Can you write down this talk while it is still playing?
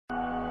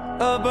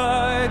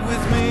Abide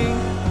with me.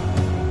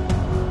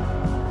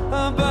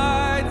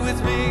 Abide with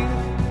me.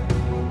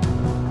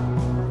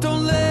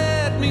 Don't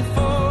let me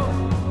fall.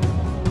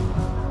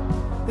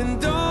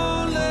 And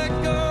don't let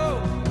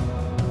go.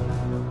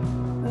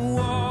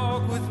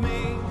 Walk with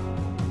me.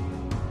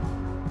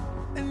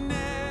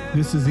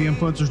 This is the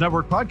Influencers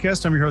Network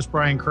podcast. I'm your host,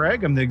 Brian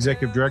Craig. I'm the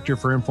executive director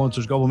for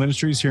Influencers Global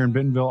Ministries here in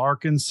Bentonville,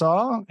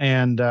 Arkansas.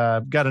 And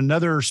got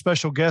another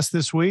special guest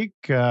this week.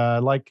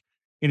 Like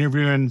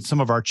interviewing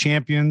some of our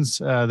champions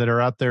that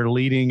are out there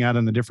leading out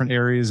in the different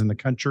areas in the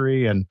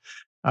country. And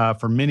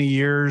for many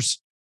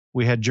years,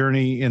 we had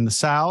Journey in the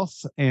South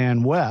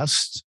and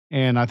West.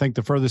 And I think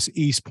the furthest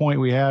east point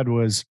we had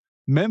was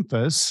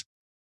Memphis.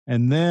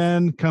 And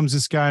then comes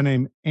this guy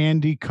named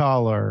Andy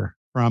Collar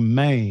from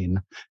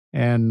Maine.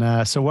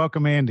 And so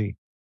welcome, Andy.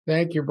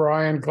 Thank you,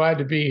 Brian. Glad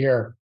to be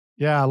here.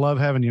 Yeah, I love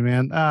having you,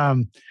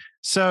 man.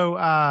 So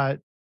I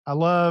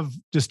love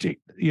just,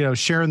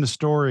 sharing the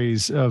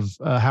stories of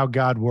how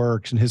God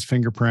works and his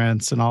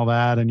fingerprints and all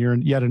that. And you're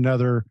yet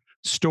another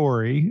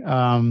story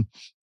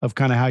of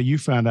kind of how you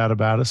found out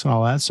about us and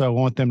all that. So I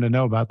want them to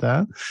know about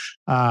that.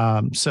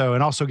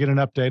 And also get an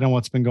update on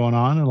what's been going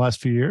on in the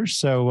last few years.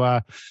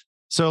 So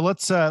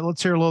let's hear a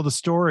little of the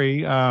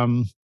story.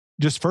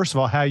 Just first of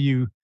all, how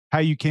you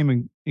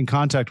came in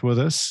contact with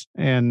us,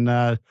 and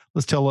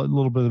let's tell a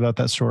little bit about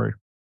that story.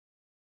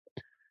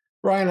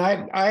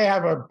 Brian, I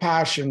have a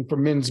passion for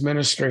men's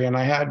ministry, and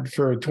I had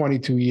for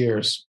 22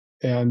 years.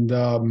 And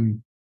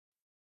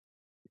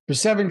for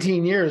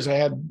 17 years,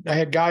 I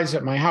had guys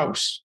at my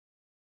house.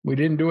 We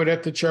didn't do it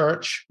at the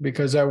church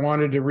because I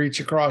wanted to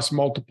reach across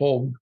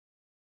multiple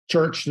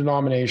church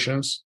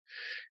denominations.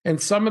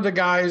 And some of the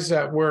guys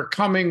that were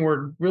coming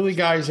were really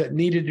guys that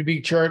needed to be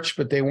church,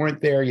 but they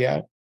weren't there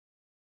yet.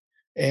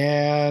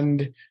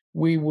 And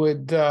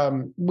we'd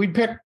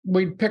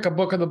pick a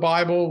book of the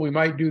Bible. We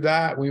might do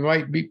that. We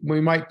might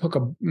pick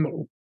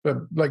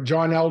like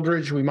John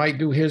Eldridge. We might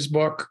do his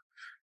book.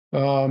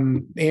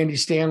 Andy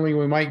Stanley.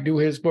 We might do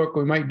his book.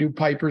 We might do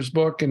Piper's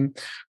book. And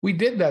we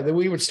did that.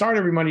 We would start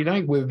every Monday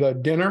night with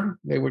dinner.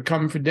 They would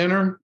come for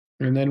dinner,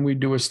 and then we'd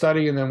do a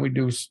study, and then we'd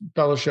do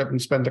fellowship and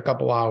spend a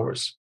couple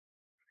hours.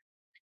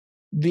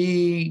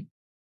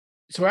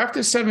 So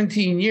after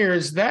 17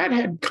 years, that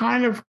had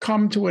kind of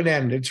come to an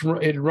end.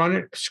 It run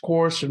its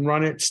course and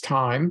run its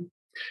time.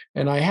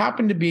 And I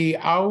happened to be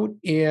out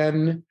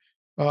in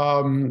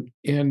Idaho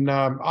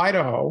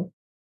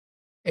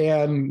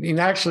and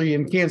actually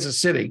in Kansas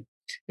City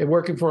and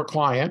working for a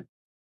client.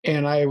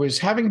 And I was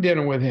having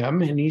dinner with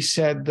him, and he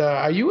said,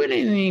 are you in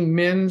any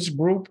men's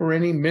group or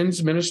any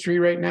men's ministry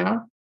right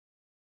now?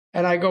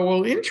 And I go,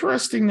 well,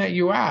 interesting that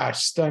you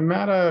asked. I'm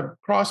at a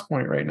cross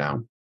point right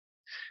now.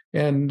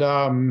 And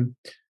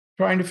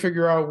trying to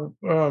figure out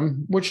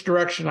which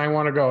direction I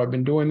want to go. I've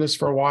been doing this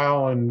for a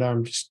while, and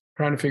I'm just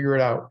trying to figure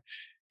it out.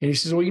 And he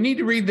says, well, you need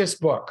to read this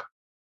book.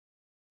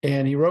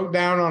 And he wrote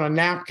down on a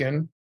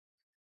napkin,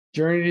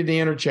 Journey to the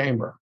Inner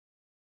Chamber.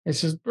 He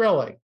says,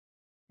 really?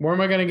 Where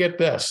am I going to get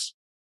this?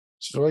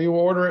 So you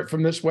order it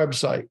from this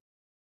website.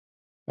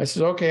 I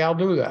said, okay, I'll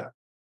do that.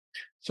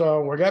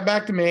 So we got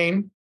back to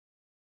Maine.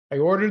 I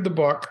ordered the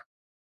book.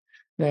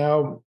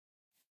 Now,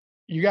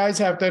 you guys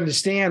have to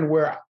understand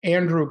where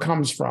Andrew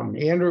comes from.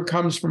 Andrew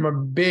comes from a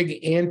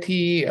big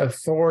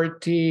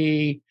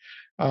anti-authority,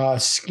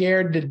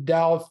 scared to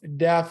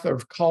death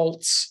of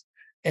cults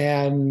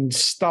and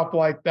stuff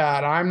like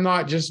that. I'm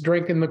not just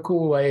drinking the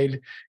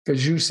Kool-Aid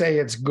because you say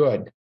it's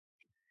good.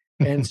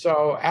 And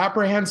so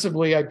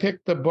apprehensively, I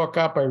picked the book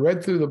up. I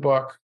read through the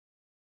book.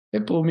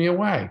 It blew me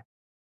away.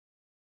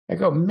 I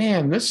go,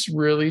 man, this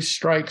really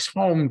strikes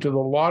home to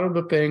a lot of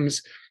the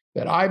things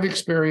that I've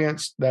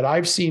experienced, that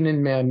I've seen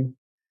in men,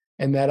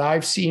 and that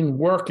I've seen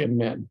work in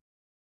men.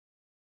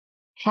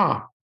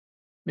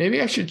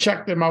 Maybe I should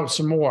check them out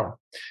some more.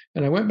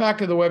 And I went back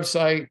to the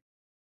website,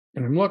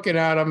 and I'm looking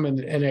at them,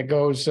 and it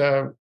goes,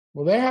 well,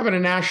 they're having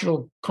a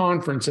national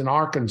conference in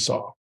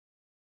Arkansas.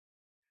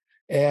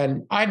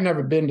 And I'd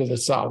never been to the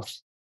South.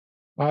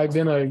 I've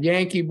been a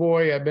Yankee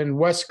boy. I've been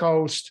West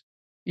Coast,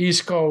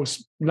 East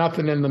Coast,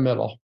 nothing in the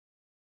middle.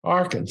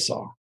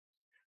 Arkansas.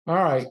 All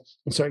right.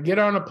 And so I get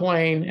on a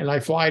plane, and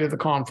I fly to the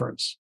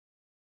conference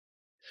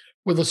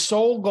with a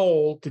sole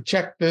goal to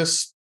check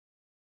this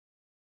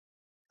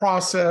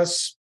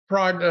process,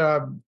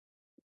 whatever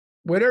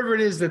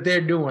it is that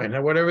they're doing,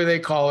 or whatever they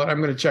call it, I'm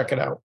going to check it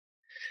out.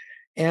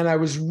 And I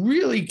was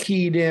really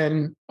keyed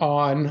in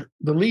on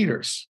the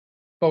leaders,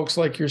 folks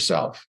like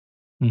yourself,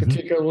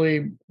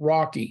 particularly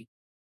Rocky,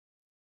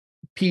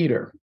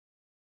 Peter,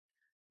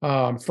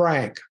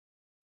 Frank,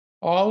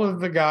 all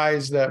of the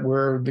guys that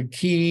were the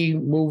key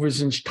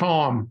movers and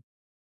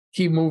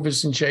key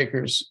movers and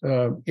shakers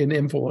in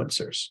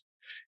influencers.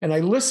 And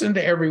I listened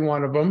to every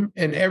one of them,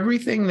 and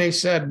everything they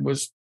said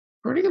was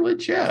pretty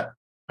legit.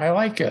 I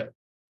like it.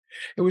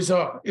 It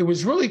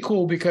was really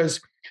cool because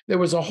there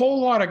was a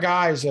whole lot of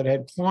guys that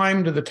had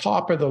climbed to the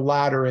top of the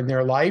ladder in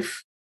their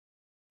life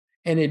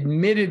and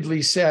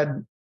admittedly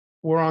said,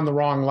 we're on the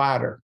wrong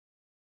ladder.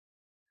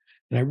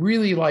 And I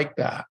really like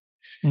that.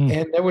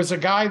 And there was a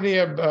guy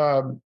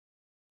there,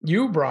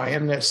 you,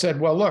 Brian, that said,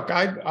 well, look,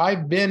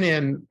 I've been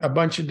in a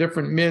bunch of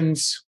different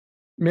men's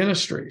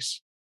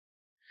ministries,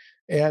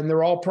 and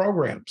they're all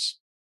programs.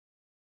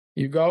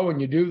 You go and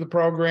you do the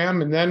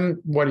program, and then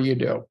what do you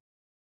do?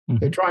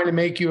 They're trying to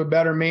make you a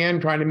better man,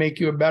 trying to make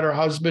you a better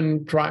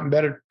husband, trying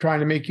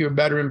to make you a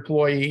better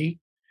employee.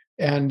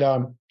 And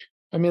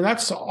I mean,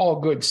 that's all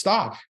good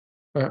stuff.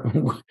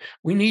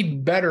 We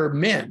need better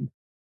men.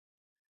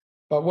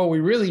 But what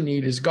we really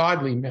need is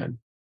godly men.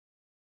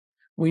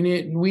 We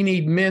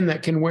need men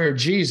that can wear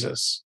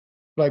Jesus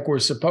like we're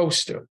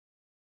supposed to.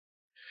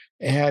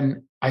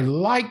 And I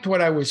liked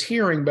what I was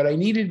hearing, but I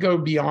needed to go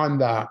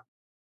beyond that.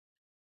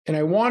 And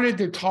I wanted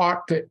to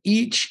talk to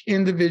each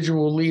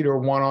individual leader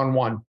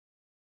one-on-one.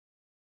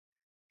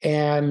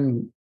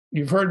 And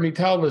you've heard me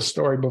tell this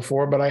story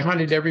before, but I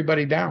hunted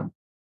everybody down.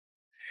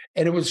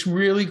 And it was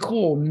really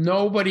cool.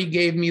 Nobody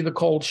gave me the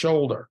cold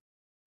shoulder.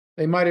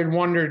 They might have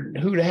wondered,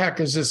 who the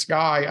heck is this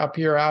guy up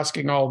here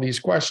asking all these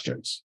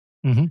questions?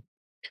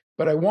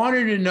 But I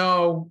wanted to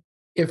know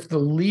if the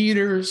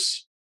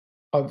leaders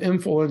of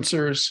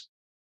influencers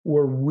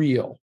were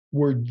real,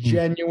 were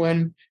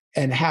genuine,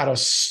 and had a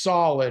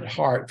solid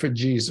heart for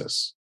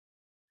Jesus.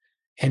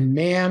 And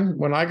man,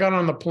 when I got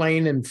on the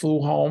plane and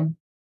flew home,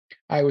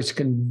 I was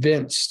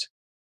convinced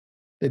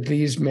that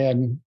these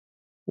men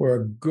were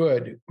a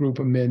good group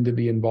of men to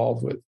be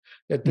involved with,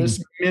 that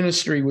this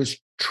ministry was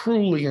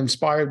truly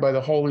inspired by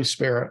the Holy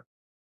Spirit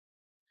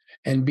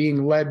and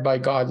being led by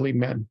godly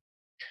men.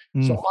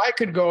 So I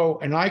could go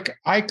and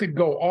I could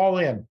go all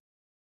in.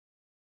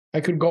 I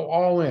could go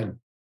all in.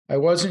 I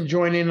wasn't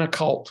joining a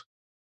cult.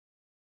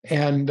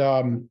 And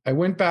I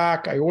went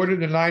back, I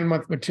ordered a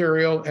 9-month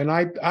material, and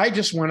I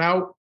just went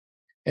out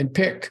and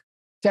picked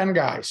 10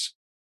 guys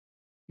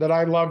that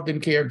I loved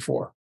and cared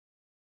for.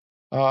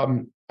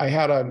 I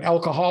had an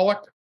alcoholic.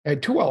 I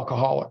had 2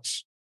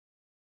 alcoholics.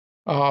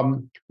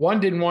 One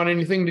didn't want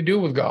anything to do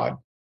with God.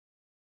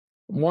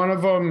 One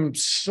of them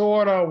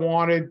sort of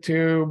wanted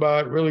to,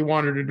 but really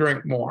wanted to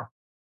drink more.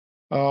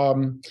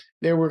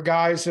 There were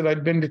guys that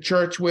I'd been to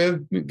church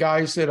with,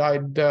 guys that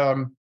I'd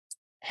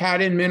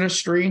had in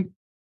ministry,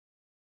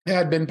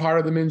 had been part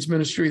of the men's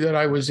ministry that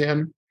I was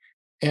in.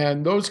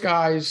 And those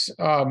guys,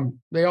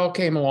 they all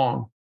came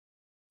along.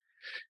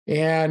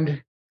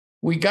 And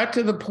we got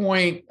to the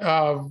point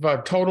of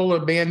total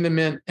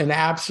abandonment and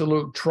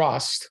absolute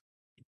trust.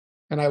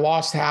 And I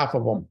lost half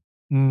of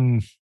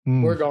them.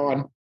 We're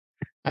gone.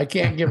 I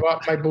can't give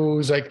up my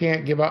booze. I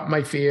can't give up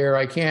my fear.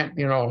 I can't,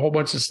 a whole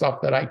bunch of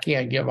stuff that I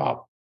can't give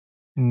up.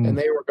 And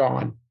they were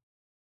gone.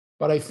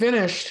 But I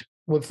finished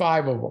with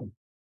 5 of them.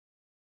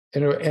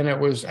 And it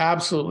was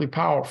absolutely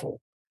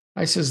powerful.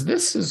 I says,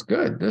 this is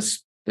good.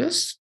 This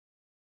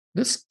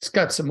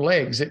got some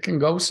legs. It can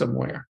go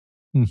somewhere.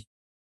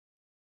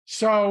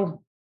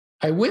 So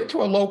I went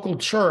to a local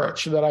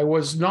church that I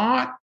was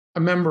not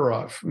a member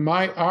of.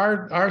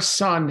 Our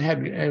son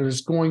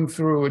was going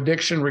through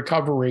addiction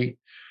recovery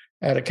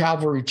at a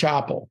Calvary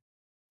chapel.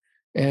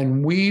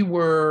 And we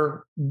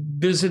were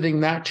visiting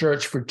that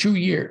church for 2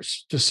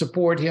 years to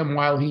support him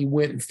while he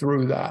went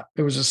through that.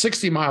 It was a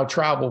 60-mile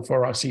travel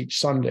for us each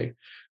Sunday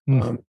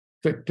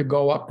to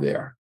go up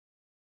there.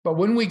 But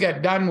when we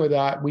got done with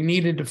that, we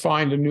needed to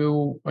find a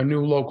new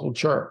local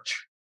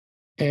church.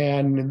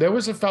 And there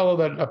was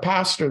a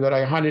pastor that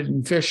I hunted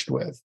and fished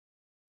with.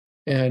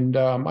 And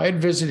I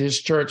had visited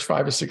his church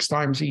 5 or 6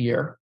 times a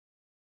year.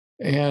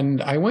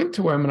 And I went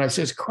to him and I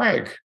says,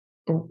 Craig,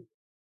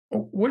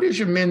 what is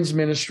your men's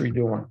ministry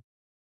doing?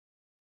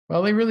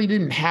 Well, they really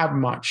didn't have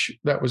much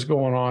that was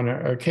going on.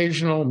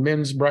 Occasional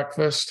men's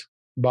breakfast,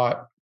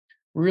 but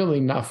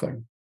really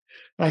nothing.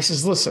 And I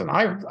says, listen,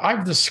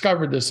 I've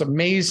discovered this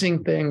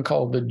amazing thing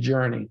called the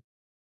journey.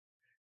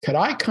 Could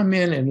I come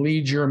in and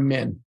lead your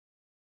men?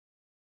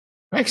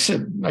 I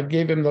said, I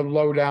gave him the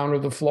lowdown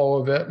of the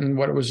flow of it and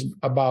what it was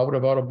about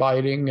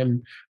abiding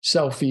and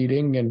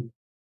self-feeding. And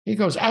he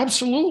goes,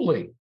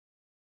 absolutely.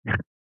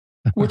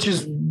 Which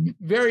is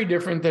very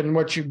different than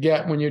what you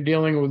get when you're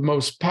dealing with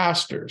most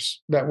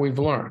pastors that we've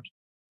learned.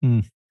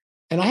 And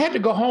I had to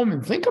go home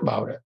and think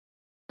about it.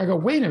 I go,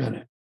 wait a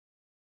minute.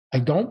 I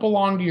don't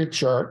belong to your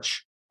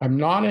church. I'm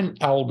not an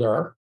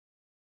elder.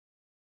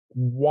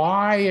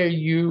 Why are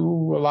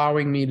you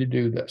allowing me to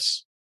do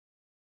this?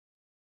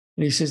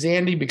 And he says,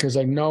 Andy, because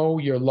I know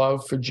your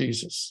love for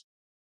Jesus.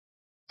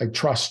 I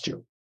trust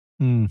you.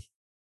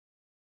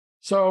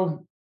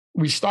 So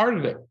we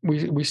started it.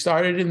 We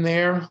started in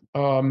there,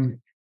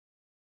 ran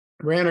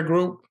a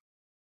group.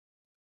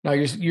 Now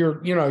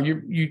you're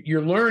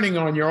learning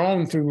on your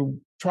own through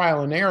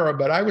trial and error,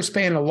 but I was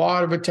paying a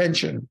lot of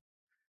attention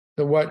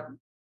to what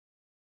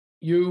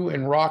you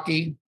and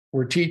Rocky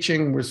were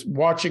teaching, was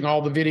watching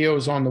all the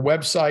videos on the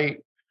website,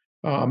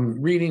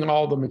 reading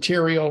all the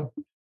material,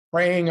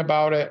 praying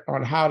about it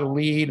on how to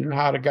lead and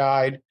how to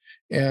guide.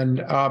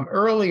 And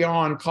early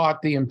on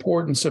caught the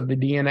importance of the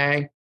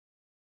DNA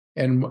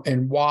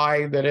and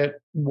why that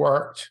it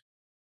worked.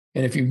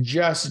 And if you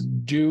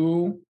just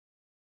do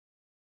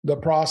the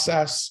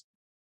process,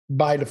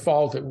 by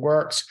default, it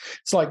works.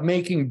 It's like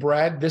making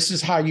bread. This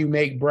is how you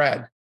make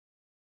bread.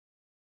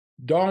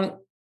 Don't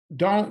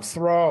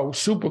throw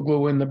super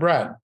glue in the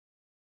bread,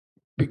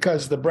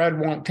 because the bread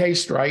won't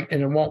taste right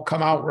and it won't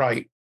come out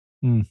right.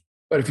 Mm.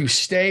 But if you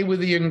stay with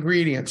the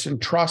ingredients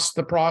and trust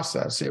the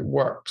process, it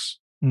works.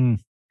 Mm.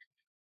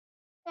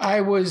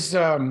 I was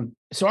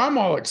so I'm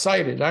all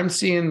excited. I'm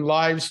seeing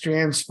lives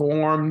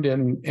transformed,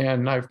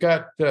 and I've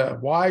got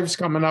wives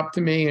coming up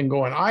to me and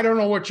going, I don't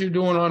know what you're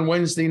doing on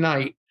Wednesday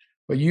night,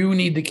 but you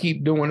need to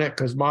keep doing it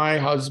because my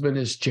husband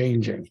is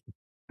changing.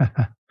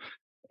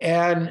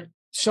 And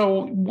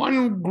so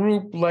one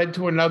group led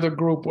to another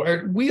group.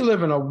 We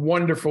live in a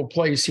wonderful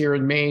place here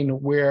in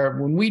Maine where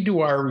when we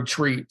do our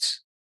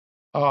retreats,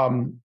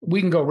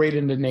 we can go right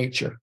into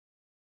nature.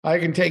 I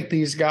can take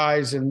these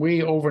guys and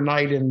we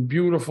overnight in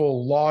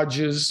beautiful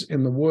lodges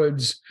in the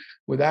woods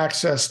with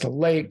access to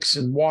lakes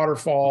and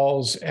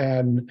waterfalls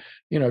and,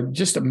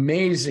 just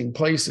amazing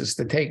places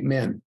to take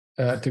men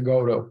to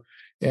go to.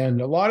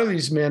 And a lot of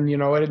these men,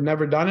 had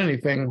never done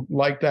anything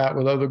like that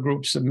with other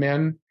groups of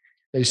men.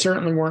 They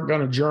certainly weren't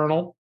going to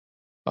journal.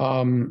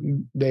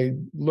 They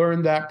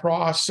learned that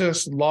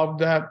process, loved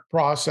that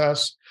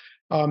process.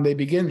 They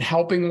begin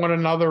helping one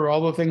another.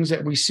 All the things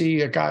that we see,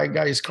 a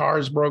guy's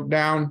cars broke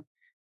down.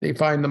 They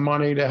find the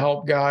money to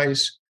help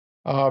guys.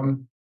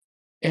 And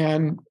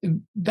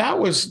that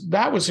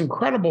was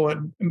incredible.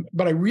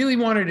 But I really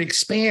wanted to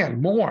expand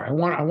more. I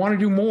want to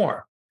do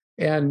more.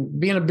 And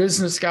being a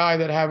business guy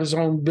that have his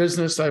own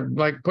business, I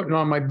like putting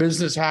on my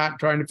business hat,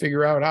 trying to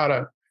figure out how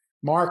to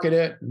market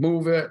it,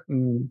 move it.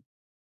 And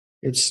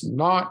it's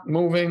not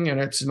moving and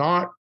it's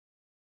not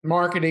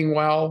marketing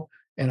well.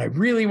 And I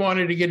really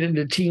wanted to get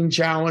into Teen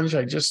Challenge.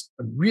 I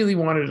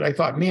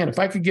thought, man, if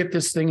I could get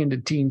this thing into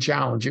Teen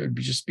Challenge, it would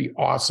just be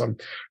awesome.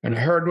 And I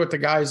heard what the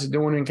guys are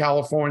doing in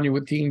California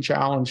with Teen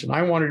Challenge. And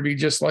I wanted to be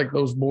just like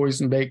those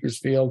boys in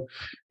Bakersfield.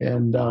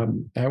 And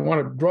I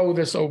want to grow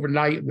this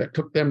overnight. That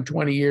took them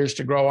 20 years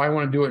to grow. I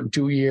want to do it in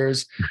 2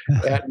 years.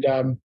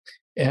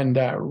 And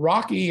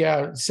Rocky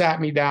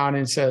sat me down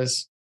and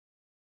says,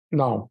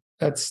 no,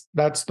 that's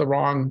the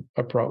wrong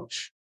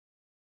approach.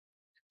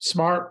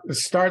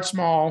 Start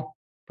small,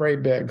 pray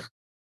big.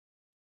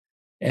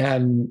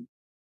 And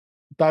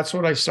that's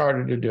what I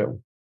started to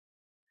do.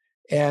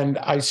 And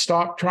I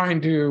stopped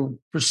trying to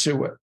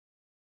pursue it.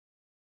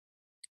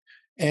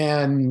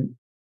 And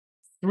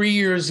 3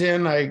 years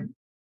in,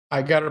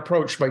 I got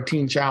approached by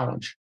Teen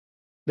Challenge.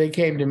 They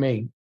came to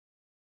me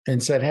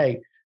and said,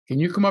 hey, can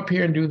you come up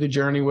here and do the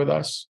journey with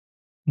us?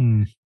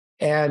 Mm.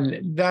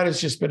 And that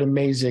has just been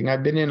amazing.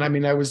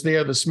 I was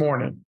there this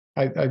morning.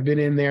 I've been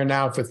in there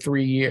now for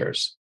 3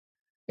 years.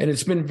 And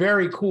it's been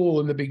very cool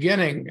in the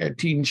beginning at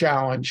Teen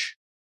Challenge.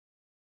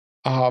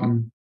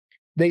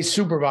 They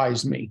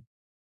supervised me.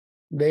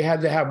 They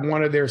had to have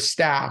one of their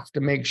staff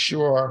to make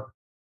sure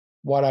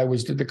what I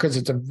was doing, because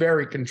it's a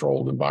very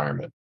controlled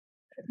environment.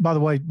 By the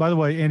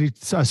way, Andy,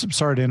 I'm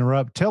sorry to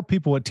interrupt. Tell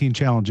people what Teen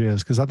Challenge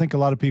is, because I think a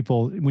lot of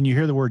people, when you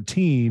hear the word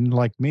teen,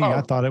 like me,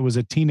 I thought it was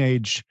a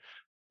teenage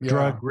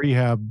drug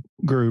rehab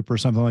group or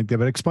something like that.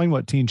 But explain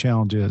what Teen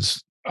Challenge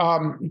is.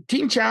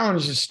 Teen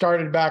Challenge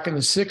started back in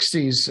the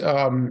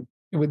 60s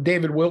with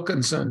David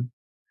Wilkinson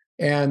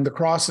and The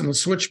Cross and the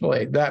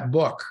Switchblade, that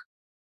book.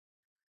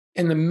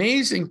 And the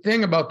amazing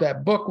thing about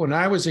that book, when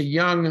I was a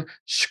young,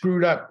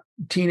 screwed up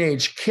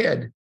teenage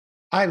kid,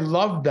 I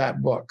loved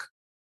that book.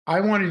 I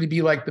wanted to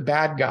be like the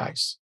bad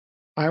guys.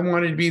 I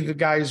wanted to be the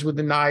guys with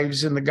the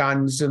knives and the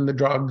guns and the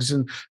drugs.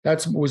 And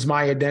that was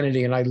my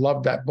identity. And I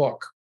loved that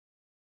book.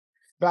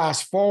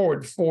 Fast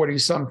forward 40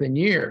 something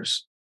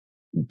years.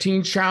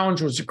 Teen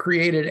Challenge was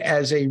created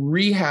as a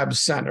rehab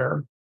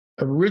center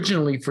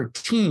originally for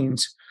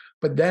teens,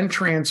 but then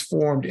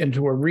transformed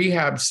into a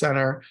rehab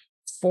center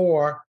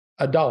for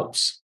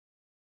adults.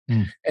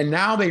 Mm. And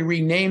now they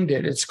renamed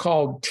it. It's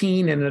called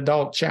Teen and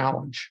Adult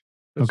Challenge.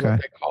 That's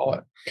what they call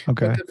it.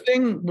 Okay. But the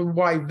thing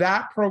why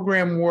that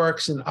program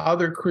works and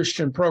other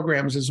Christian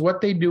programs is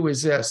what they do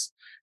is this: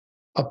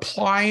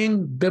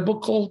 applying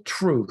biblical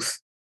truth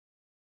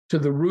to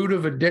the root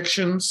of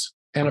addictions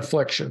and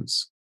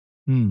afflictions.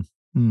 Mm.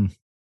 Mm.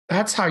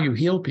 That's how you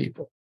heal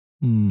people.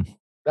 Mm.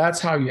 That's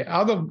how you,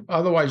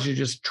 otherwise you're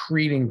just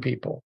treating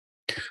people.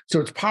 So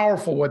it's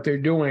powerful what they're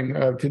doing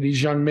to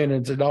these young men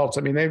and adults.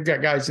 I mean, they've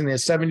got guys in there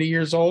 70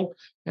 years old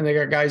and they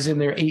got guys in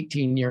there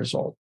 18 years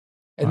old.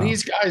 And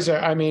these guys are,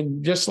 I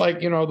mean, just like,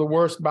 the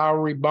worst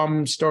Bowery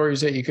bum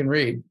stories that you can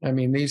read. I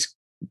mean,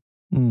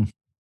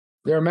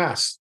 they're a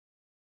mess.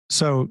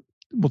 So,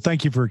 well,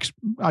 thank you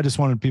I just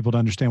wanted people to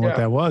understand what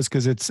that was,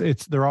 because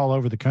they're all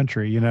over the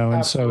country, and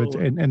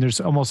Absolutely. So and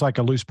there's almost like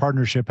a loose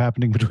partnership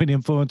happening between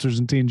influencers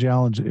and Teen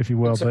Challenge, if you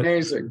will. It's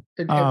amazing.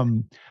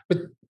 But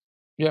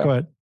yeah, go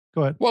ahead.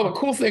 Well, the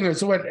cool thing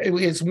is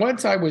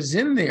once I was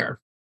in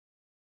there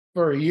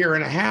for a year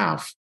and a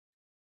half,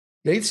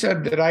 they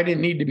said that I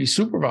didn't need to be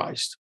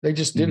supervised. They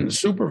just didn't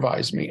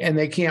supervise me, and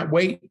they can't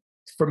wait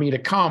for me to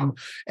come.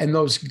 And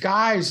those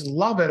guys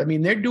love it. I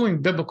mean, they're doing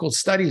biblical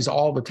studies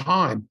all the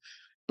time.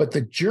 But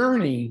the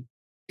journey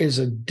is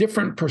a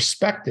different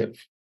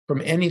perspective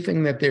from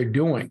anything that they're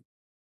doing.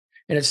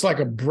 And it's like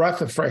a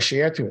breath of fresh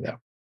air to them.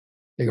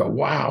 They go,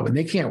 wow, and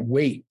they can't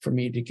wait for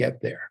me to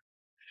get there.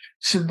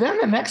 So then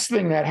the next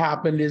thing that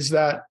happened is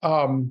that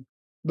the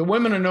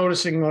women are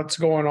noticing what's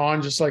going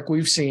on, just like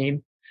we've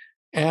seen.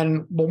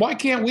 And, well, why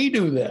can't we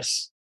do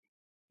this?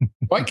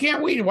 Why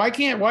can't we? Why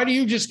do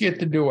you just get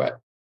to do it?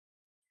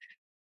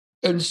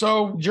 And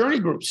so journey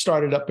groups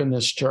started up in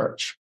this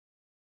church.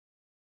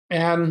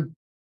 And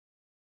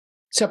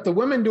except the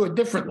women do it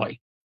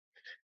differently.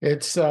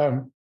 It's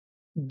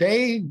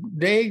they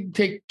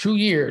take 2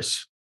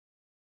 years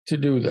to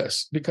do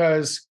this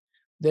because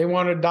they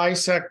want to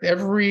dissect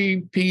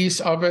every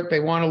piece of it.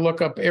 They want to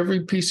look up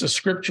every piece of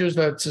scriptures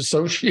that's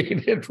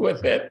associated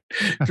with it.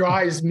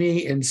 Drives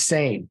me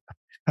insane.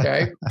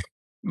 Okay.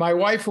 My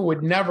wife, who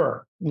would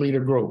never lead a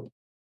group,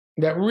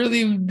 that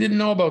really didn't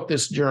know about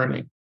this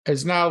journey,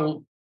 is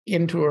now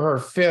into her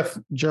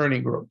 5th journey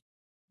group.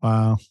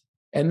 Wow.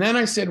 And then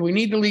I said, we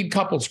need to lead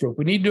couples group.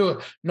 We need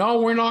to, no,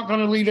 we're not going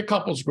to lead a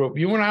couples group.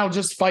 You and I will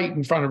just fight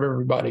in front of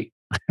everybody.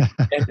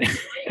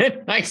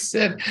 and I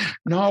said,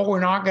 no, we're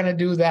not going to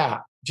do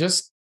that.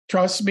 Just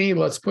trust me.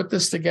 Let's put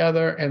this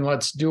together and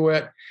let's do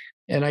it.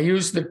 And I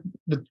used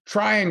the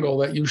triangle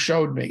that you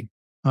showed me.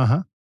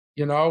 Uh-huh.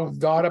 You know,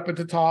 God up at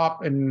the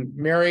top and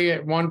Mary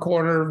at one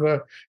corner of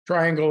the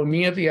triangle and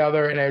me at the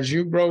other. And as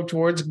you grow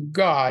towards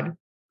God,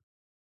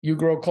 you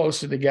grow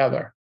closer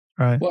together.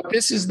 Right. What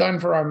this has done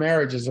for our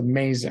marriage is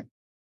amazing.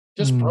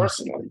 Just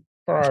personally,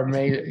 for our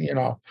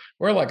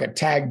we're like a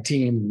tag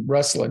team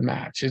wrestling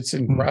match. It's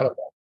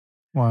incredible.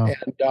 Wow.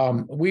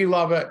 And we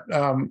love it.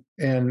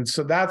 And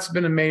so that's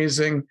been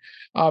amazing.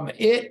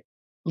 It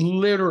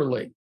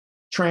literally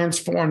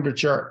transformed a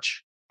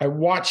church. I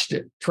watched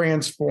it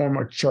transform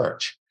a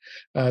church.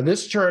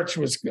 This church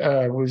was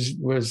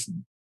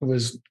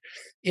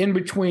in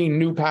between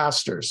new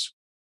pastors.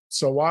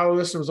 So while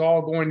this was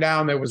all going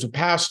down, there was a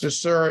pastor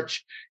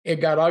search. It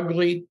got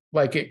ugly,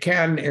 like it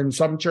can in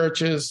some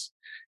churches.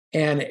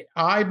 And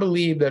I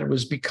believe that it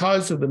was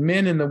because of the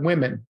men and the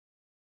women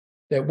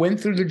that went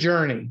through the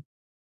journey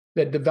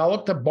that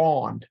developed a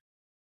bond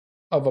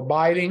of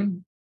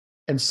abiding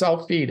and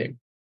self-feeding,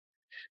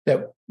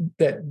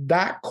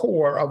 that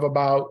core of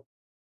about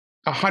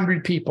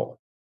 100 people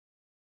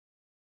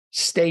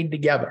stayed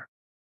together.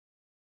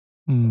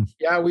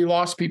 Yeah, we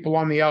lost people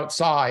on the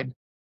outside,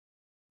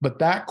 but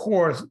that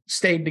core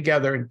stayed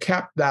together and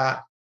kept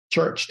that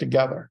church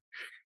together.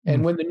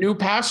 And when the new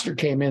pastor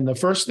came in, the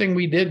first thing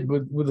we did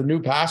with the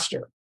new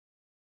pastor,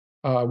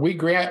 we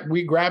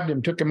grabbed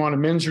him, took him on a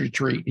men's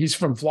retreat. He's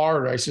from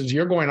Florida. I says,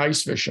 you're going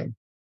ice fishing.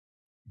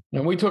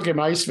 And we took him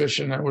ice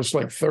fishing. It was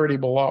like 30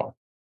 below.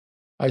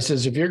 I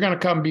says, if you're going to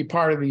come be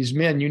part of these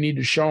men, you need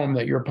to show them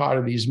that you're part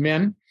of these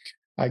men.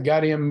 I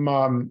got him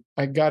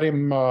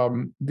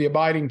the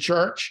Abiding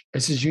Church. I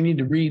says, you need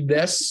to read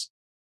this.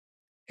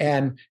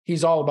 And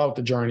he's all about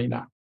the journey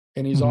now.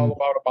 And he's all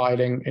about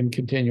abiding and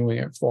continuing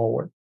it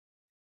forward.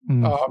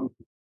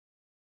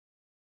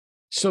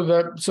 So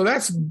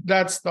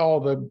that's all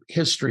the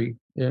history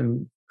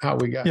and how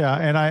we got. Yeah.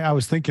 And I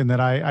was thinking that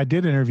I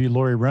did interview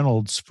Lori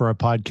Reynolds for a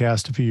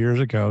podcast a few years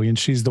ago, and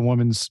she's the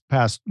women's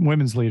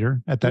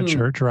leader at that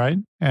church. Right.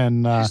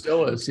 And she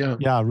still is. Yeah.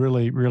 Yeah.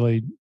 Really,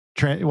 really.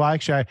 Well,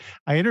 actually,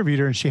 I interviewed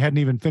her and she hadn't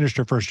even finished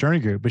her first journey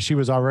group, but she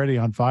was already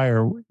on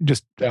fire,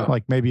 just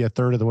like maybe a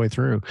third of the way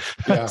through.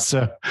 Yeah.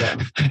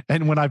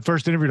 And when I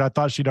first interviewed, I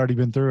thought she'd already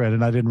been through it,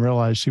 and I didn't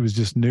realize she was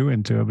just new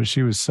into it, but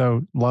she was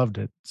loved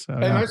it. So,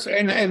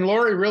 and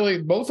Lori,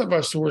 really, both of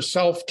us were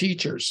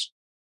self-teachers,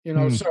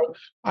 so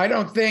I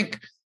don't think,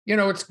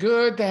 it's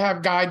good to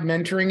have guide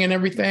mentoring and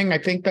everything. I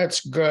think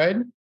that's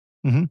good.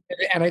 And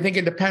I think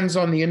it depends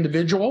on the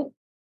individual.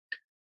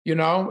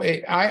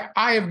 I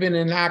have been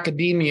in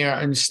academia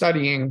and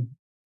studying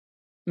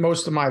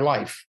most of my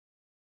life,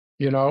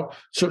 so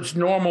it's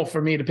normal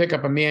for me to pick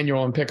up a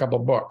manual and pick up a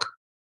book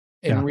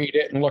and read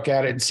it and look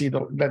at it and see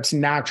that's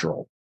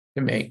natural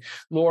to me.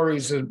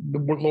 Lori's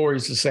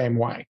the same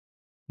way.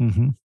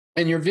 And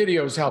your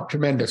videos help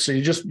tremendous. So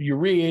you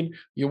read,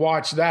 you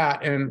watch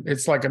that, and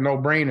it's like a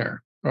no-brainer.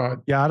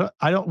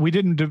 We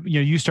didn't do,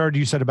 you started,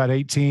 you said about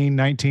 18,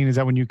 19. Is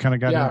that when you kind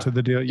of got into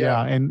the deal?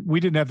 Yeah. And we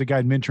didn't have the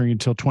guide mentoring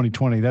until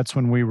 2020. That's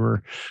when we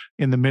were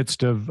in the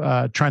midst of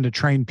trying to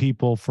train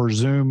people for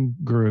Zoom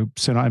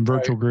groups and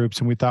virtual groups.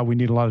 And we thought we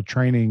need a lot of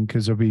training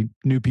because there'll be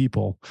new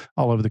people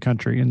all over the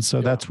country. And so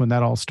that's when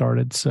that all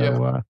started.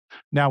 So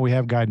now we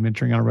have guide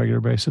mentoring on a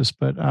regular basis,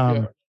 but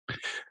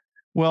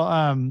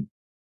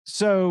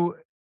so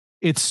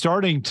it's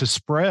starting to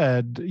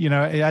spread,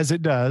 as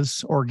it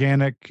does,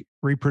 organic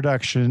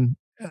reproduction.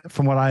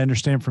 From what I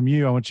understand from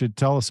you, I want you to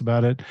tell us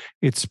about it.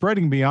 It's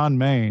spreading beyond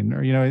Maine.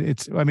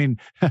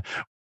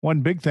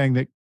 One big thing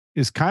that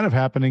is kind of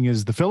happening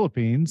is the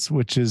Philippines,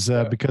 which is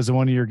because of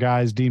one of your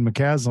guys, Dean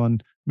McCaslin,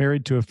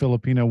 married to a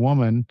Filipino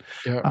woman.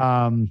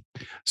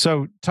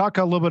 So talk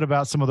a little bit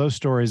about some of those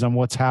stories on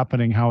what's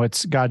happening, how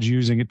God's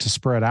using it to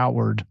spread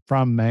outward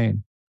from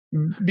Maine.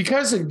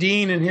 Because of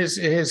Dean and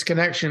his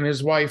connection,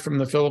 his wife from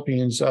the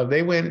Philippines,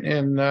 they went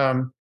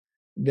and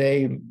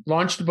they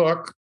launched a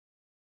book.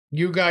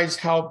 you guys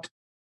helped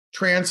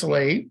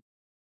translate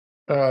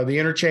the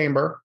inner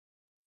chamber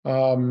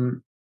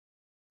to,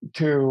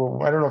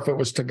 I don't know if it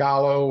was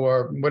Tagalog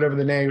or whatever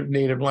the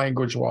native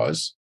language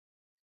was.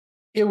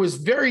 It was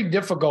very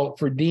difficult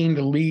for Dean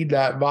to lead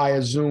that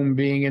via Zoom,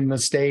 being in the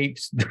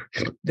States,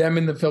 them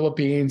in the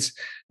Philippines.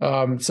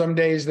 Some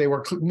days they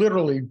were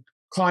literally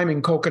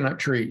climbing coconut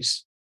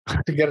trees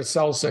to get a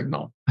cell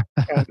signal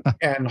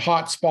and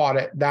hotspot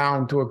it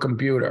down to a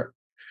computer.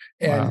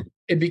 And Wow.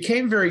 it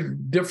became very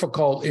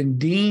difficult. And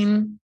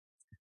Dean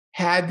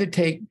had to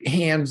take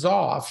hands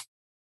off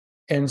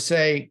and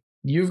say,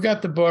 you've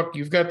got the book,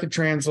 you've got the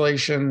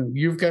translation,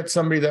 you've got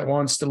somebody that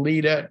wants to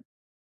lead it.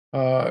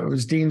 It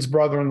was Dean's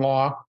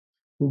brother-in-law,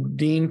 who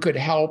Dean could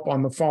help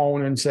on the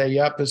phone and say,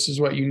 yep, this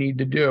is what you need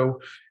to do,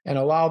 and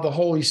allow the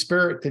Holy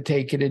Spirit to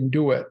take it and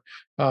do it.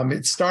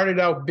 It started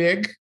out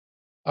big,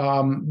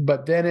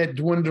 but then it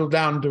dwindled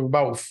down to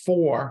about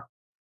 4,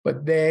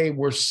 but they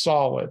were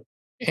solid.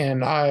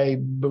 And I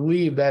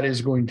believe that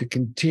is going to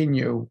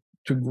continue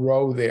to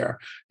grow there.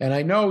 And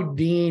I know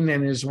Dean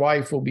and his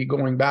wife will be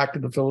going back to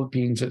the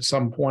Philippines at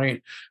some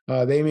point.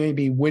 They may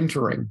be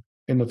wintering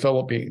in the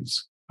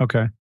Philippines.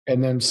 Okay.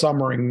 And then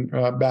summering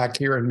back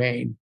here in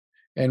Maine.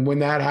 And when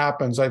that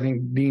happens, I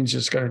think Dean's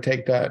just going to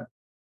take that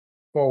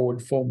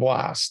forward full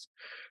blast.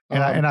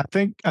 And I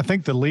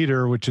think the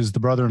leader, which is the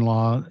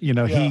brother-in-law,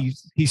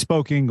 he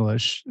spoke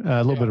English,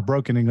 a little bit of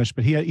broken English,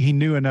 but he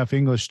knew enough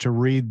English to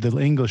read the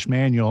English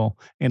manual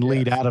and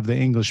lead out of the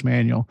English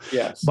manual.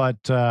 Yes.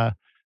 But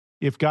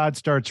if God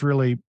starts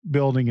really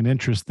building an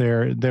interest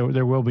there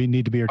will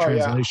need to be a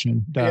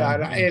translation done.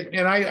 Yeah,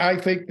 and I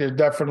think there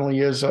definitely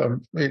is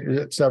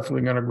it's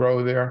definitely going to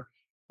grow there.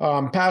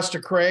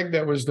 Pastor Craig,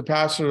 that was the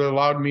pastor that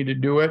allowed me to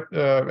do it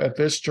at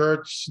this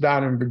church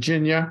down in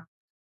Virginia.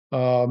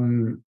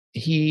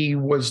 He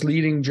was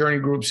leading journey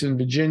groups in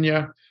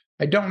Virginia.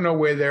 I don't know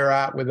where they're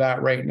at with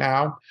that right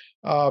now.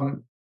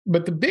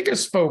 But the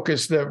biggest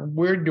focus that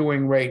we're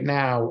doing right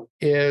now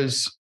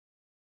is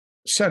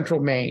Central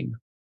Maine.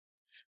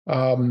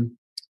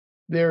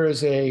 There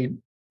is a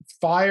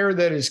fire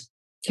that is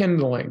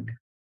kindling.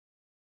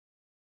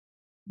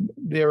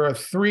 There are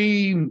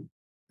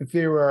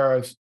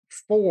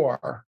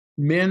 4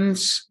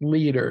 men's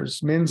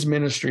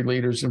ministry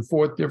leaders in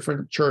 4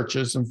 different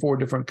churches and 4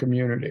 different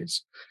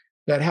communities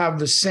that have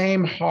the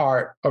same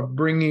heart of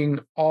bringing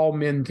all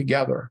men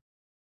together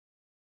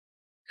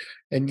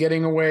and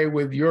getting away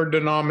with your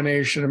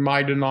denomination and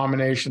my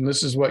denomination.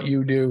 This is what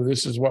you do.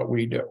 This is what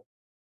we do.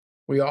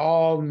 We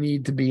all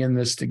need to be in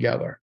this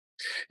together.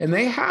 And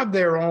they have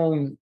their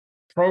own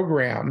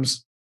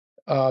programs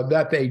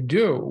that they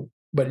do,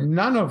 but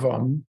none of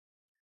them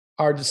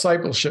are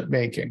discipleship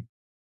making.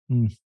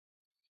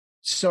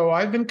 So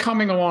I've been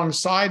coming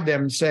alongside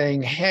them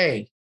saying,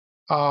 hey,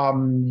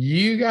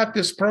 you got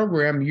this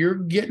program, you're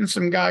getting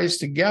some guys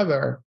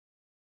together.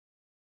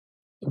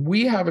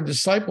 We have a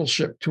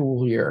discipleship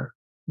tool here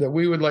that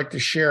we would like to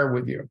share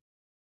with you.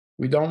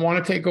 We don't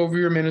want to take over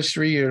your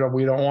ministry.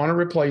 We don't want to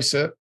replace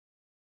it.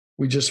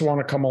 We just want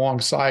to come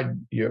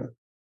alongside you.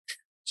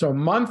 So a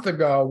month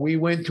ago, we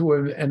went to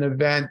an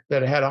event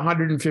that had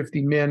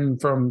 150 men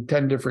from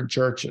 10 different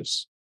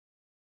churches.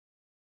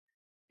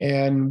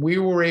 And we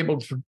were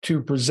able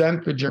to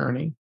present the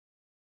journey.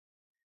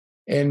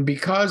 And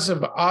because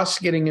of us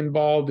getting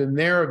involved in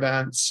their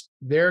events,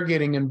 they're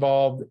getting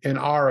involved in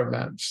our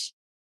events.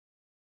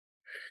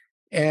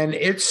 And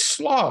it's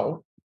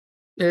slow.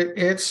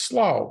 It's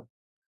slow.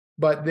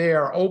 But they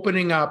are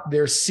opening up.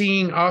 They're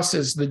seeing us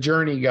as the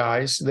journey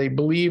guys. They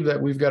believe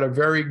that we've got a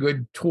very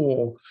good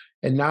tool.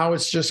 And now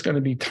it's just going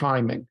to be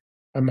timing.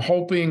 I'm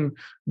hoping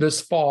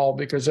this fall,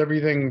 because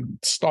everything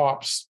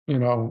stops,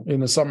 in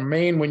the summer.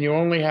 Maine, when you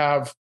only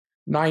have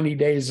 90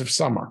 days of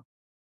summer.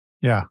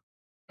 Yeah.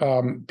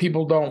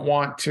 People don't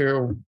want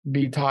to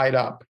be tied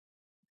up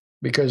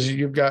because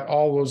you've got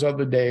all those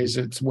other days.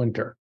 It's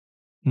winter.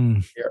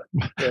 Here.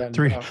 And,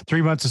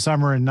 3 months of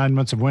summer and 9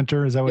 months of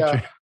winter. Is that what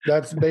you're?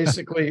 That's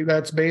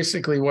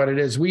basically what it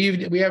is. We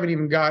haven't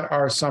even got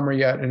our summer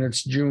yet, and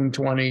it's June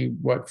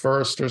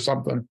 1st or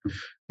something.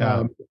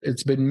 Yeah.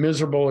 It's been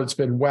miserable. It's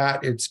been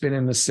wet. It's been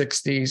in the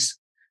 60s,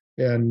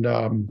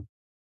 and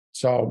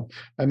so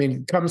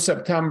come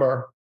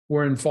September,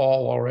 we're in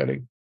fall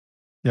already.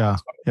 Yeah,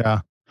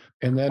 yeah.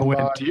 And then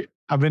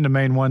I've been to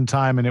Maine one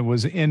time, and it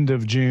was end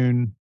of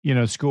June.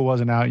 School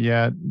wasn't out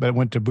yet, but it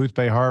went to Booth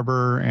Bay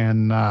Harbor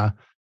and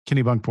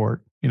Kennebunkport.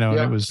 And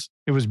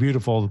it was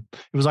beautiful.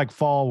 It was like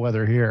fall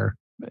weather here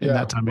in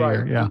that time of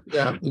year. Yeah.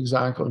 Yeah,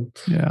 exactly.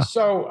 Yeah.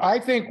 So I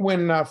think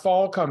when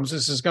fall comes,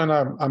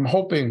 I'm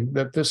hoping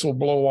that this will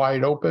blow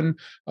wide open.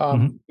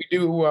 We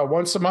do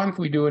once a month,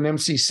 we do an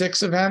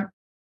MC6 event.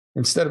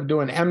 Instead of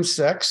doing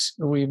M6,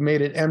 we've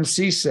made it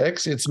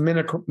MC6. It's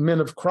Men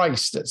of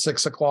Christ at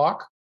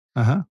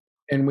 6:00.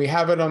 And we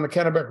have it on the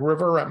Kennebec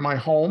River at my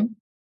home.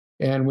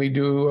 And we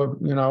do,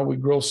 we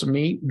grill some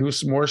meat, do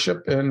some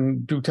worship,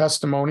 and do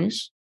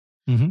testimonies.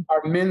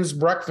 Our men's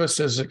breakfast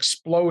has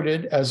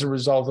exploded as a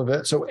result of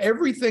it. So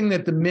everything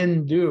that the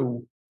men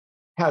do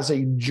has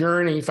a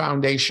journey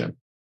foundation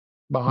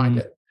behind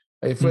it.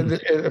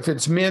 If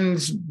it's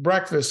men's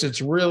breakfast,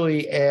 it's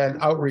really an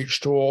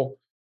outreach tool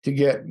to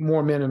get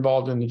more men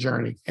involved in the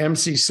journey.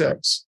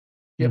 MC6,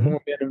 get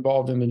more men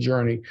involved in the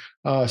journey.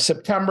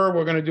 September,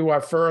 we're going to do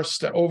our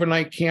first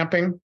overnight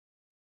camping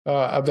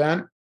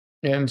event.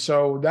 And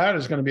so that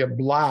is going to be a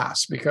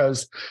blast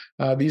because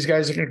these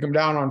guys are going to come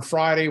down on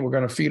Friday. We're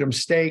going to feed them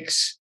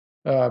steaks,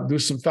 do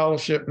some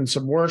fellowship and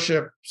some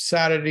worship.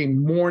 Saturday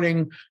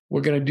morning,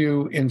 we're going to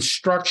do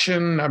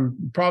instruction.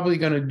 I'm probably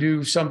going to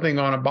do something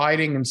on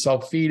abiding and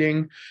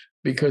self-feeding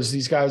because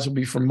these guys will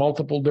be from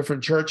multiple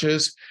different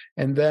churches.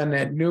 And then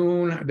at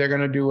noon, they're going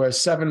to do a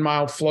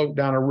 7-mile float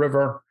down a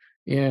river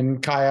in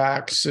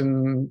kayaks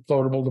and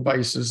floatable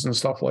devices and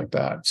stuff like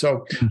that.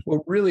 So we're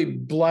really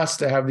blessed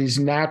to have these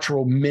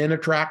natural men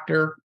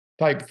attractor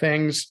type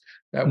things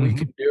that we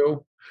can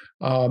do.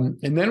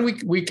 And then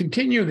we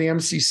continue the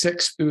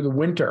MC6 through the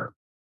winter.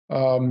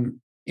 In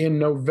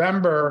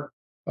November,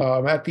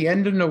 at the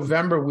end of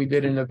November, we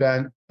did an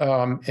event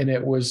and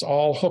it was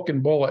all hook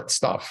and bullet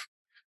stuff.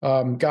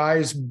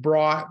 Guys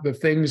brought the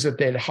things that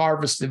they'd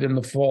harvested in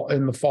the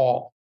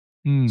fall.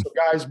 So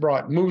guys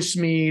brought moose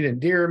meat and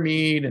deer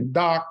meat and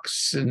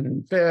ducks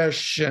and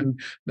fish, and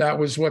that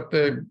was what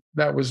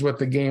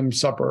the game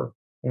supper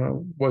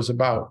was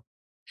about.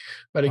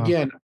 But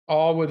again,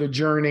 all with a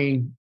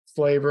journey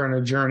flavor and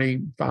a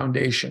journey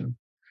foundation.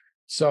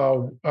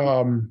 So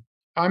I'm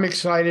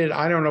excited.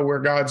 I don't know where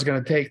God's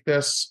going to take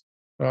this,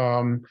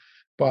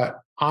 but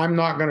I'm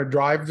not going to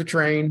drive the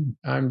train.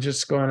 I'm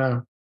just going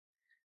to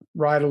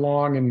ride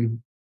along, and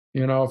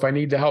if I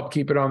need to help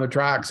keep it on the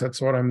tracks, that's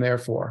what I'm there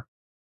for.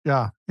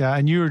 Yeah. Yeah.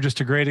 And you were just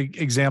a great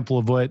example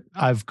of what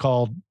I've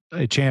called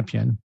a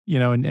champion,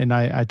 and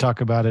I talk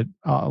about it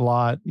a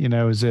lot,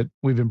 is that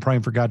we've been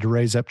praying for God to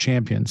raise up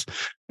champions.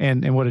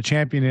 And what a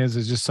champion is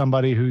just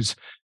somebody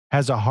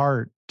has a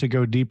heart to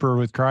go deeper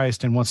with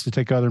Christ and wants to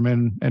take other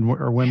men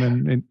or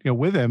women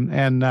with him.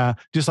 And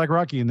just like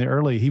Rocky in the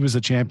early, he was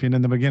a champion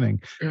in the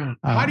beginning. Yeah.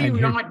 How do you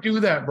not do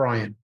that,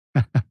 Brian?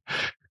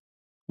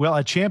 Well,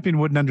 a champion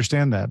wouldn't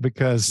understand that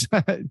because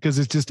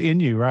it's just in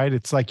you, right?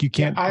 It's like you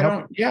can't.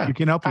 You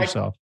can help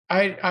yourself.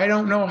 I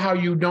don't know how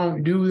you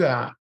don't do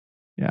that.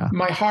 Yeah.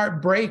 My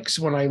heart breaks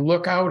when I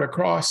look out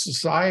across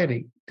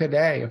society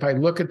today. If I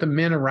look at the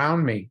men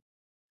around me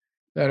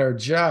that are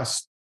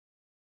just,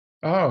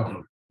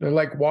 they're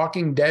like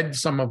walking dead,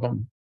 some of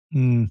them,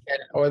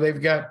 or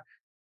they've got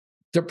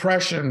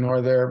depression,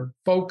 or their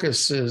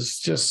focus is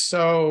just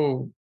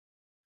so.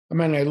 I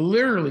mean, I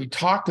literally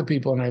talk to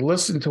people and I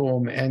listen to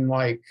them, and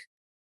like,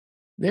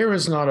 there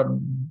is not a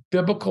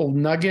biblical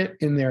nugget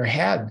in their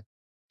head,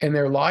 and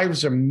their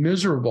lives are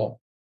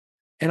miserable.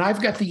 And I've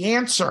got the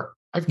answer.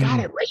 I've got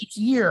it right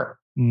here.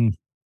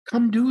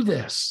 Come do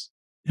this.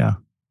 Yeah.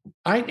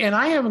 I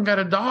haven't got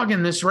a dog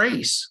in this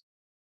race.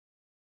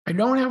 I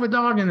don't have a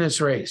dog in this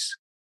race.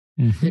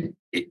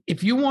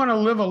 If you want to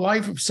live a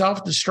life of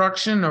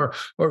self-destruction, or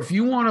if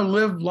you want to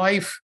live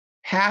life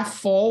half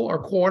full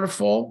or quarter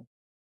full,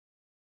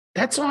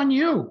 that's on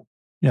you.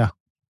 Yeah.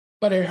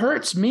 But it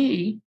hurts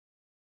me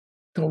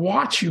to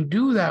watch you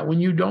do that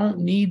when you don't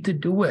need to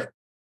do it.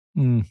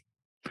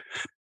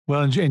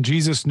 Well, and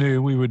Jesus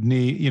knew we would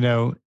need,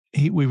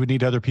 we would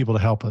need other people to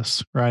help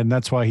us, right? And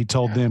that's why he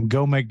told them,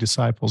 go make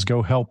disciples,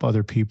 go help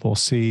other people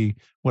see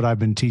what I've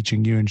been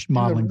teaching you and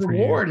modeling for you.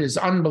 The reward is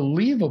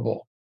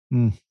unbelievable.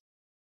 When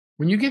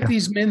you get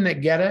these men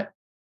that get it,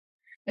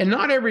 and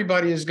not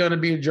everybody is going to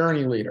be a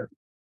journey leader.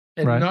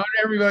 And not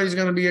everybody's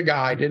going to be a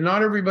guide, and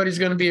not everybody's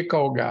going to be a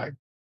co-guide.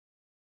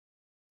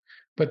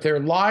 But their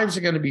lives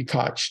are going to be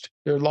touched.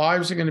 Their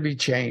lives are going to be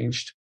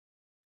changed.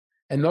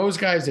 And those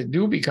guys that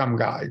do become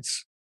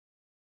guides,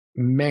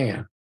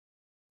 man,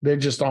 they're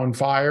just on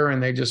fire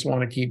and they just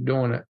want to keep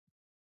doing it.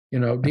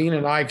 Dean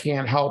and I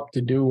can't help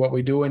to do what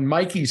we do. And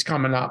Mikey's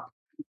coming up.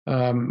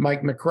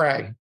 Mike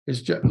McRae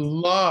is just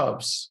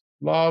loves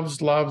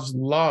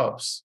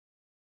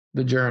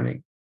the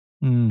journey.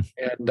 And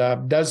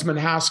Desmond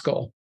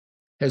Haskell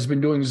has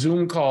been doing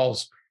Zoom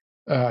calls.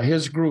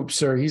 His groups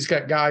he's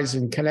got guys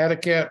in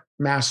Connecticut,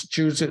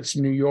 Massachusetts,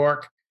 New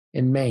York,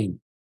 and Maine.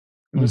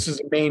 And this is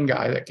a Maine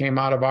guy that came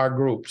out of our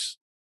groups.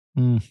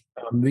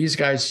 These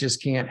guys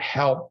just can't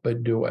help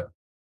but do it.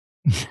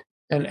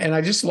 And I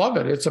just love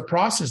it. It's a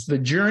process. The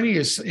journey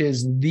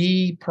is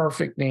the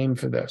perfect name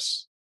for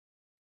this,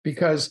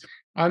 because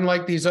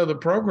unlike these other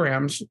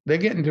programs, they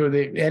get into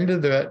the end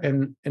of it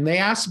and they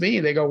ask me,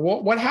 they go,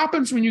 what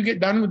happens when you get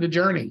done with the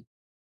journey?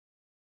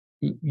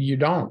 You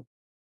don't.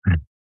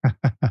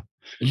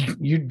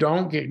 You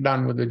don't get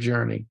done with the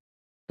journey.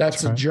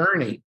 That's a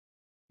journey.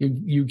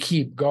 You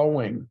keep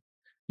going.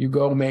 You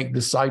go make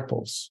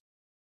disciples.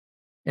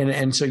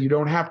 And so you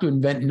don't have to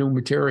invent new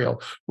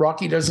material.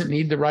 Rocky doesn't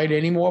need to write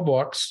any more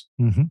books.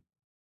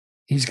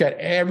 He's got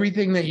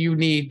everything that you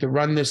need to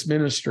run this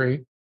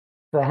ministry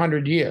for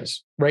 100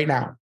 years right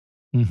now.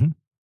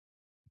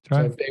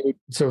 Right.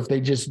 So if they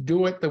just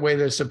do it the way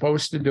they're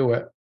supposed to do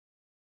it,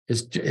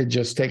 it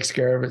just takes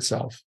care of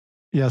itself.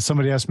 Yeah,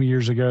 somebody asked me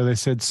years ago, they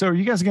said, so are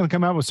you guys going to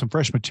come out with some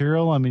fresh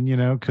material? I mean,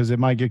 because it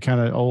might get kind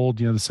of old,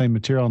 the same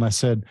material. And I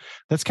said,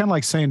 that's kind of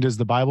like saying, does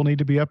the Bible need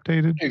to be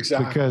updated?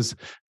 Exactly.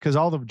 Because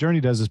all the journey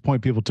does is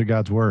point people to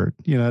God's word.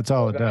 That's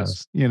all it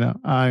does.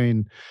 I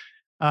mean,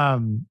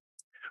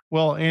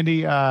 well,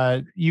 Andy,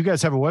 you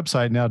guys have a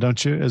website now,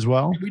 don't you, as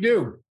well? We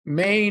do.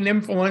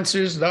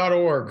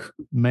 MaineInfluencers.org.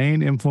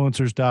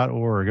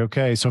 MaineInfluencers.org.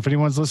 Okay. So if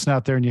anyone's listening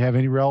out there and you have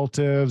any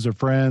relatives or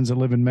friends that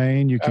live in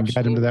Maine, you can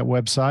get them to that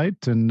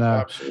website and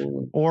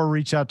or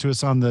reach out to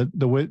us on the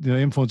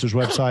influencers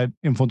website,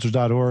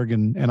 influencers.org,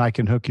 and I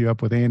can hook you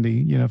up with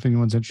Andy, if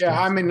anyone's interested.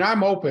 Yeah, I mean,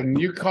 I'm open.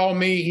 You call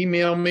me,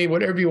 email me,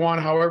 whatever you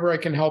want, however I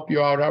can help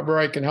you out, however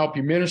I can help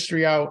your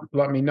ministry out,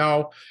 let me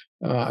know.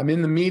 I'm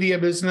in the media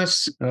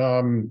business,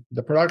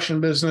 the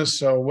production business.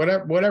 So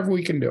whatever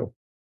we can do.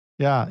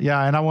 Yeah.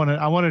 And I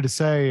wanted to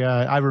say,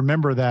 I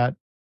remember that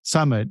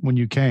summit when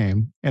you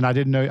came, and I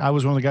didn't know, I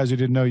was one of the guys who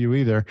didn't know you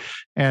either.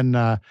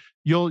 And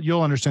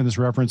you'll understand this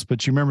reference,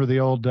 but you remember the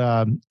old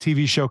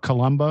TV show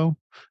Columbo?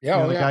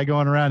 Yeah. The guy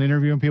going around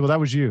interviewing people. That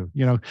was you,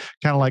 kind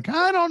of like,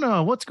 I don't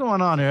know what's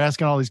going on here,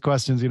 asking all these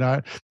questions.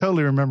 I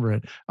totally remember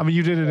it. I mean,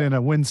 you did it in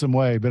a winsome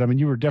way, but I mean,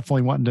 you were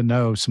definitely wanting to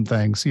know some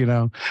things,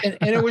 And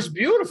it was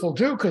beautiful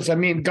too, because I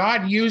mean,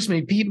 God used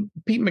me. Pete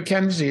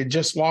McKenzie had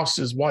just lost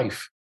his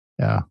wife.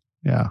 Yeah.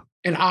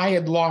 And I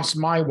had lost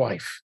my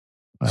wife.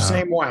 Wow.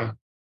 Same way.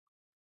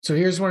 So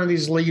here's one of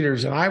these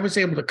leaders, and I was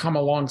able to come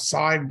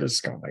alongside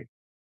this guy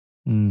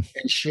and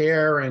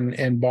share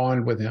and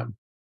bond with him.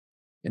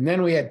 And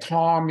then we had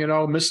Tom,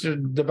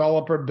 Mr.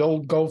 Developer,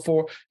 build, go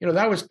for,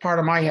 that was part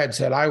of my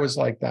headset. I was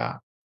like that.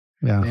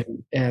 Yeah.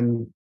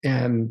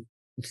 And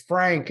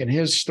Frank and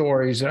his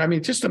stories. I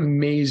mean, just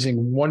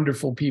amazing,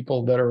 wonderful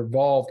people that are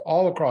involved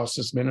all across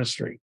this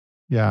ministry.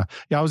 Yeah.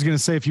 I was going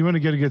to say, if you want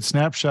to get a good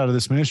snapshot of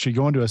this ministry,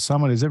 going to a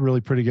summit is a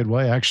really pretty good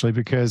way, actually,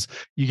 because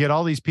you get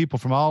all these people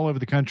from all over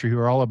the country who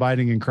are all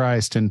abiding in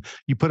Christ, and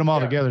you put them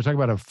all together. Talk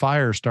about a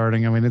fire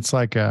starting. I mean, it's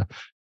like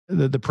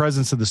the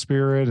presence of the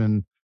Spirit,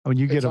 and I mean,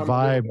 you get a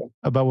vibe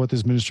about what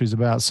this ministry is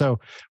about. So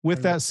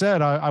with that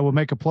said, I will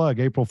make a plug.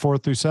 April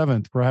 4th through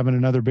 7th, we're having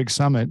another big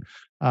summit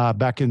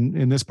back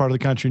in this part of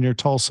the country near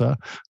Tulsa,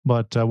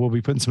 but we'll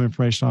be putting some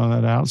information on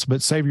that out.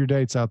 But save your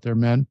dates out there,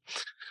 men.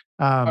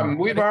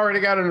 We've already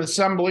got an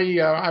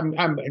assembly. I'm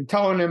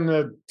telling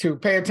them to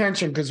pay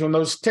attention, because when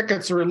those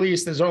tickets are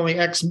released, there's only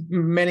X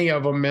many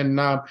of them, and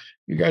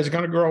you guys are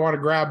going to go out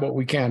and grab what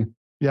we can.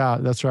 Yeah,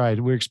 that's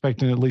right. We're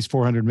expecting at least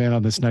 400 men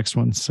on this next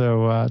one.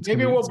 So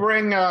maybe we'll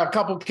bring a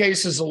couple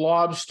cases of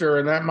lobster,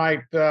 and that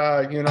might,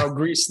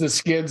 grease the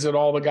skids that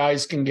all the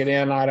guys can get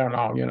in. I don't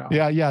know.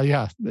 Yeah.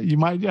 You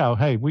might. Yeah.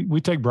 Hey,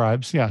 we take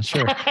bribes. Yeah,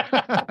 sure.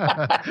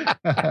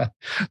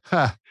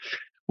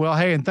 Well,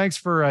 hey, and thanks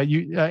for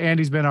you.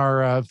 Andy's been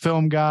our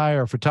film guy,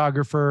 our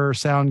photographer,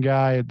 sound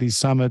guy at these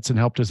summits, and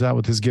helped us out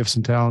with his gifts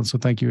and talents. So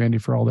thank you, Andy,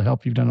 for all the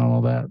help you've done on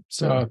all that.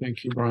 So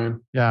thank you, Brian.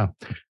 Yeah.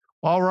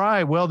 All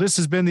right. Well, this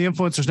has been the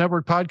Influencers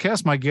Network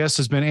podcast. My guest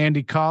has been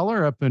Andy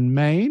Collar up in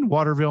Maine,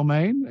 Waterville,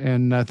 Maine.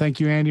 And thank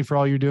you, Andy, for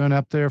all you're doing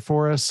up there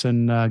for us.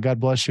 And God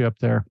bless you up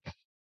there.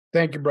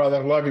 Thank you,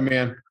 brother. Love you,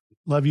 man.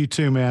 Love you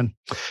too, man.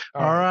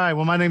 All right.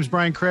 Well, my name is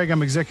Brian Craig.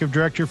 I'm Executive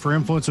Director for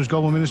Influencers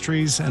Global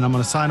Ministries, and I'm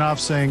going to sign off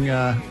saying,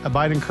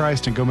 abide in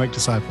Christ and go make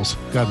disciples.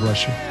 God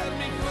bless you.